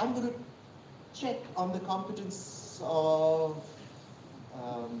 I'm going to check on the competence of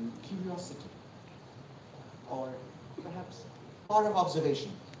curiosity, or perhaps power of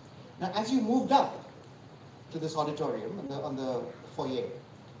observation. Now, as you moved up to this auditorium on the foyer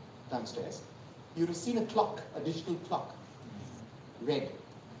downstairs, you'd have seen a clock, a digital clock, red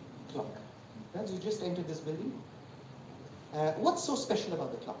clock. As you just entered this building, what's so special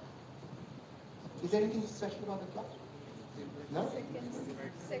about the clock? Is there anything special about the clock? No?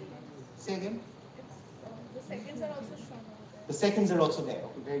 Seconds. Say again? The seconds are also shown over there. The seconds are also there.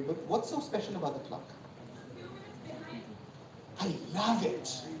 Okay, very good. What's so special about the clock? I love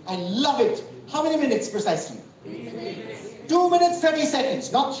it. I love it. How many minutes precisely? 2 minutes 30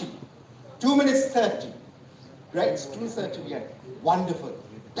 seconds, not 3. 2 minutes 30. Right? 2:30, yeah. Wonderful.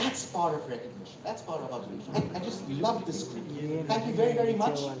 That's power of recognition. That's power of observation. I just love this group. Thank you very, very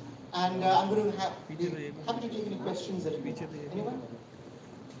much. And I'm going to be happy to take any questions that you may have. Anyone?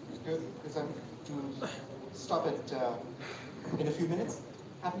 Good, because I'm to stop it in a few minutes.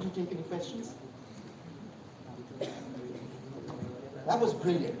 Happy to take any questions. That was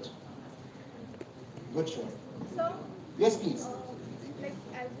brilliant. Good show. So, Yes, please. like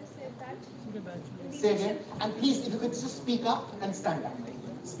as you said that. Say again. And please, if you could just speak up and stand up.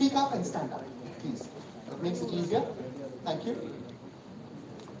 Speak up and stand up, please. That makes it easier. Thank you.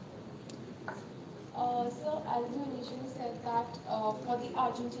 So as you initially said that for the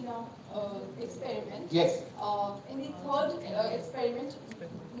Argentina experiment, Yes. In the third experiment,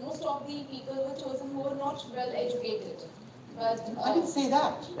 most of the people were chosen who were not well educated. But I didn't say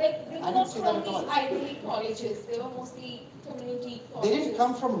that. like they I were didn't not say that from at all. the Ivy League colleges. They were mostly community They colleges. didn't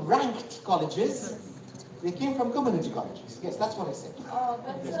come from ranked colleges. They came from community colleges. Yes, that's what I said.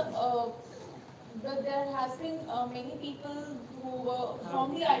 But there has been many people who were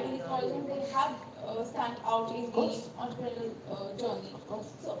from the Ivy League college and they have stand out in the course. entrepreneurial journey. Of course.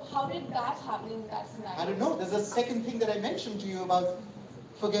 So how did that happen in that scenario? I don't know. There's a second thing that I mentioned to you about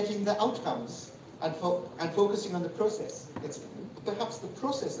forgetting the outcomes and focusing on the process. It's perhaps the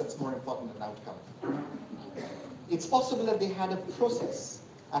process that's more important than outcome. It's possible that they had a process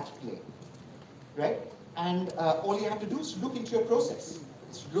at play, right? And all you have to do is look into your process.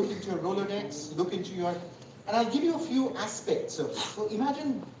 Look into your Rolodex, look into your... And I'll give you a few aspects of... So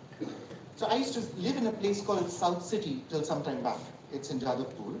imagine... So I used to live in a place called South City till some time back. It's in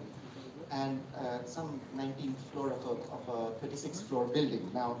Jadavpur. And some 19th floor of a 36th floor building.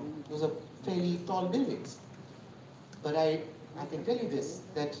 Now, those are fairly tall buildings. But I can tell you this,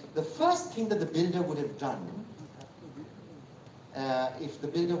 that the first thing that the builder would have done, if the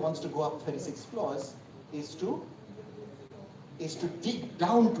builder wants to go up 36 floors, is to dig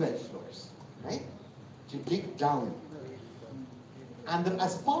down 12 floors, right? To dig down. And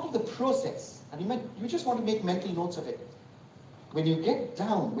as part of the process, and you just want to make mental notes of it, when you get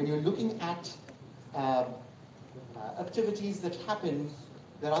down, when you're looking at activities that happen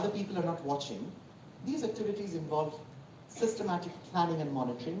that other people are not watching, these activities involve systematic planning and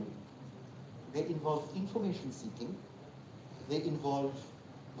monitoring, they involve information seeking, they involve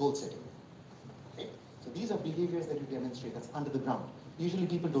goal setting. Okay? So these are behaviors that you demonstrate, that's under the ground. Usually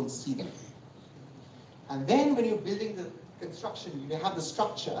people don't see them. And then when you're building the construction, you have the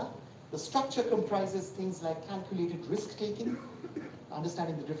structure. The structure comprises things like calculated risk-taking,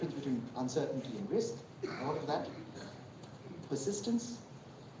 understanding the difference between uncertainty and risk, all of that, persistence,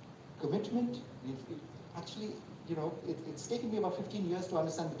 commitment. Actually, it's taken me about 15 years to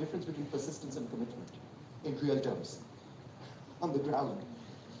understand the difference between persistence and commitment in real terms on the ground.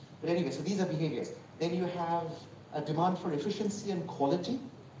 But anyway, so these are behaviors. Then you have a demand for efficiency and quality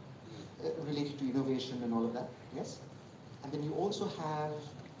related to innovation and all of that, yes? And then you also have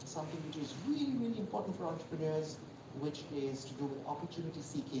something which is really, really important for entrepreneurs, which is to do with opportunity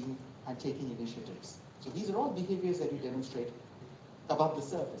seeking and taking initiatives. So these are all behaviors that you demonstrate above the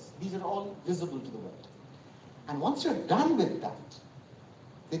surface. These are all visible to the world. And once you're done with that,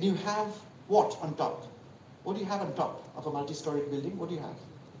 then you have what on top? What do you have on top of a multi-storied building? What do you have?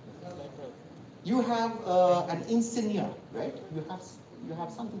 You have an insignia, right? You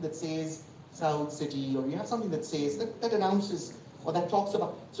have something that says South City, or you have something that says, that announces, or that talks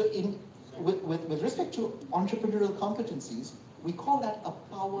about. So with respect to entrepreneurial competencies, we call that a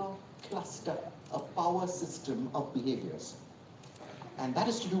power cluster, a power system of behaviors. And that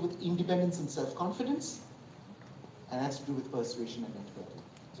is to do with independence and self-confidence, and that's to do with persuasion and networking.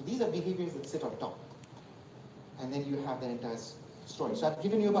 So these are behaviors that sit on top. And then you have the entire story. So I've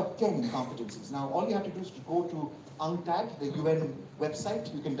given you about 10 competencies. Now all you have to do is to go to UNCTAD, the UN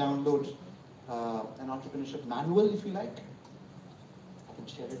website. You can download an entrepreneurship manual if you like. I can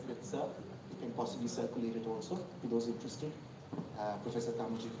share it with Sir. You can possibly circulate it also to those interested. Professor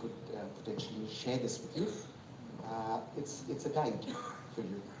Kamajit could potentially share this with you. It's a guide for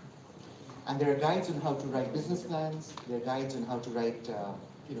you. And there are guides on how to write business plans. There are guides on how to write, to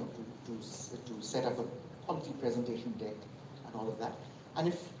set up a quality presentation deck and all of that.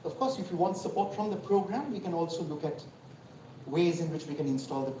 And of course, if you want support from the program, we can also look at ways in which we can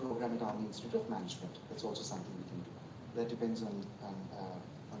install the program at Army Institute of Management. That's also something we can do. That depends on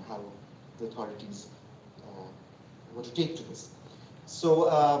how the authorities want to take to this. So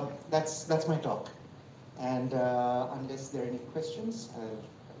that's my talk. And unless there are any questions,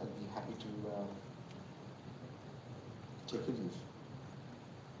 I'll be happy to take a leave.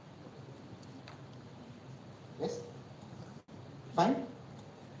 Yes? Fine?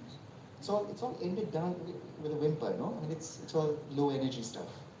 It's all ended down with a whimper, no? I mean, it's all low energy stuff.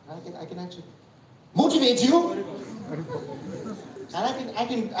 I can actually motivate you, and I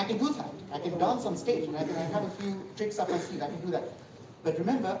can do that. I can dance on stage, and I have a few tricks up my sleeve. I can do that. But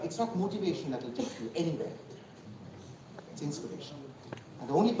remember, it's not motivation that will take you anywhere. It's inspiration. And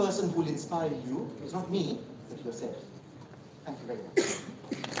the only person who will inspire you is not me, but yourself. Thank you very much.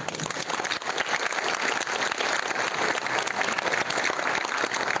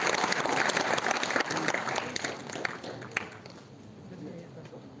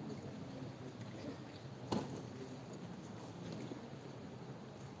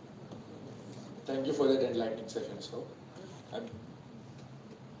 Thank you for that enlightening session, sir.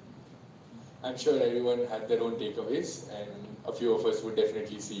 I'm sure everyone had their own takeaways, and a few of us would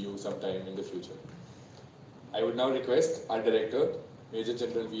definitely see you sometime in the future. I would now request our director, Major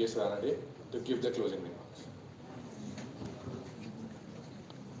General V.S. Ranade, to give the closing remarks.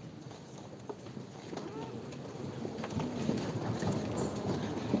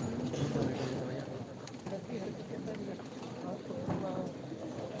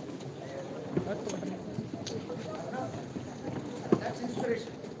 That's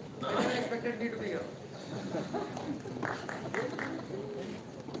inspiration. I never expected me to be here.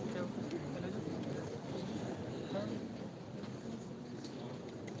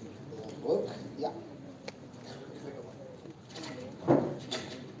 Work? Yeah.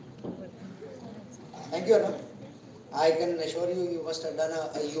 Thank you, Arnav. I can assure you, you must have done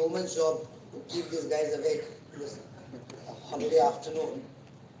a yeoman's job to keep these guys awake this holiday afternoon.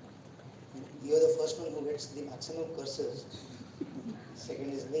 You're the first one who gets the maximum curses.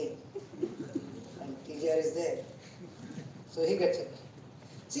 Second is me. And TGR is there. So he gets it.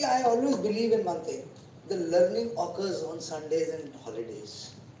 See, I always believe in one thing. The learning occurs on Sundays and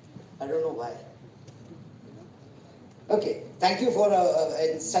holidays. I don't know why. Okay, thank you for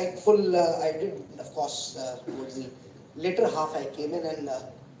insightful, I did, of course, towards the later half I came in and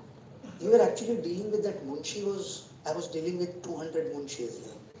you were actually dealing with that Munshi I was dealing with 200 Munshis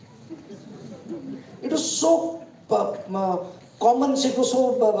here. It was so common, it was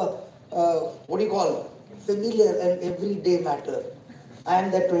so, what do you call, familiar and everyday matter. I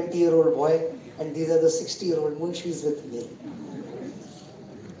am that 20-year-old boy and these are the 60-year-old Munshis with me.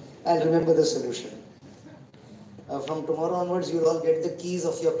 I'll remember the solution. From tomorrow onwards, you'll all get the keys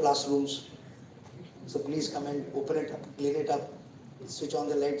of your classrooms. So please come and open it up, clean it up, switch on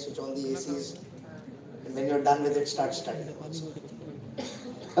the lights, switch on the ACs. And when you're done with it, start studying also.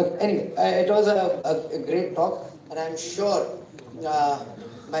 Okay, anyway, it was a great talk, and I'm sure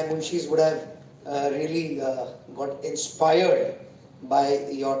my Munshis would have really got inspired by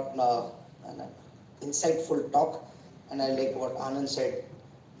your insightful talk. And I like what Anand said,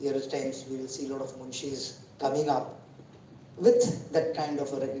 here at times we will see a lot of Munshis coming up with that kind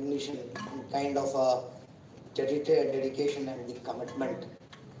of a recognition and kind of a dedication and the commitment,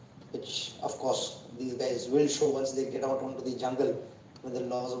 which of course these guys will show once they get out onto the jungle when the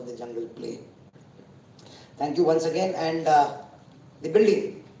laws of the jungle play. Thank you once again. And the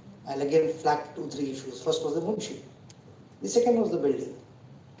building, I'll again flag 2-3 issues. First was the Munshi. The second was the building.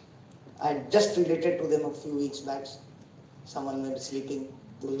 I just related to them a few weeks back. Someone may be sleeping.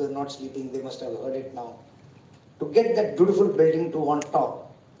 Those who are not sleeping, they must have heard it now. To get that beautiful building to on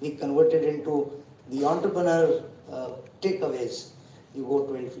top, we converted into the entrepreneur takeaways. You go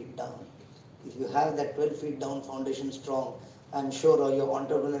 12 feet down. If you have that 12 feet down foundation strong, I'm sure your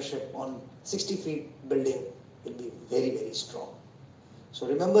entrepreneurship on 60 feet building will be very, very strong. So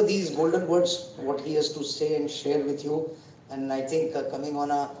remember these golden words, what he has to say and share with you. And I think coming on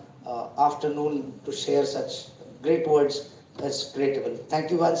a afternoon to share such great words, that's grateful.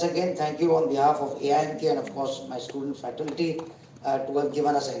 Thank you once again. Thank you on behalf of AIMK and of course my student faculty to have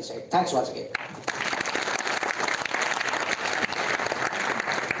given us insight. Thanks once again.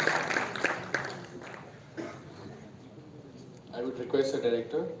 I would request the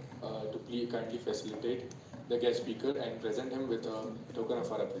director to please kindly facilitate the guest speaker and present him with a token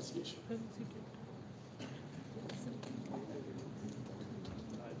of our appreciation.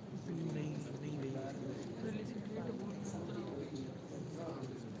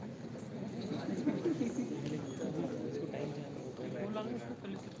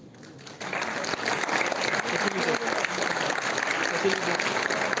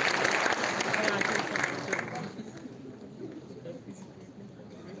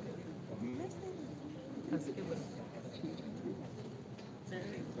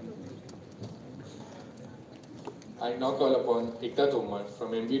 I now call upon Ekta Tomar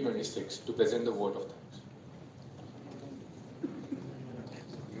from MB26 to present the vote of thanks.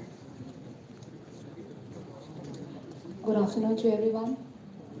 Good afternoon to everyone.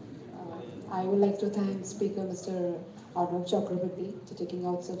 I would like to thank Speaker Mr. Arnav Chakraborty for taking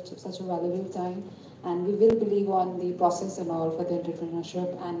out such a valuable time, and we will believe on the process and all for the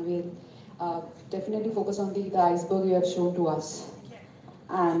entrepreneurship, and we'll definitely focus on the iceberg you have shown to us.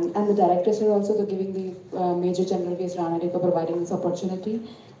 And the directors are also giving the Major General V.S. Ranade for providing this opportunity,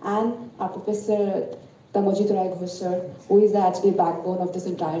 and our Professor Tamojit Rai Ghosh sir, who is the actually backbone of this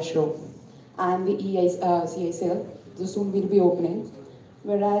entire show, and the CICL, so soon will be opening.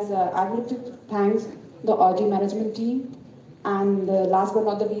 Whereas I would like to thank the Audi management team, and last but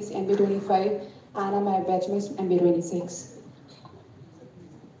not the least, MB25, and my batchmates MB26.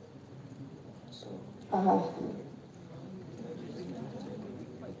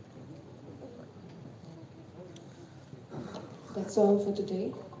 That's all for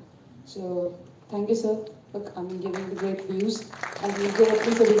today. So thank you, sir, for giving the great views. And we'll give at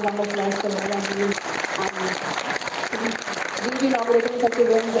least a big round of applause for her, and we'll be inaugurating such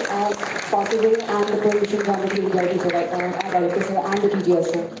events as possible, and the provision committee will be provided, our director sir and the TGS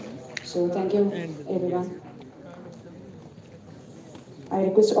sir. So thank you, everyone. I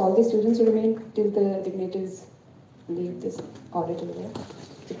request all the students to remain till the dignitaries leave this auditorium.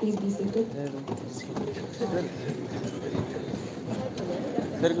 So please be seated.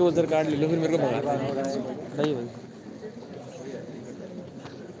 Sir को उधर card ले लो फिर मेरे को भगा नहीं भाई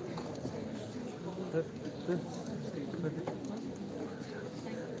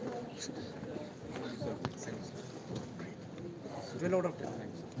well out of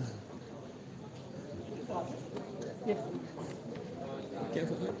time. एक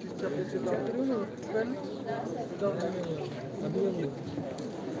मिनट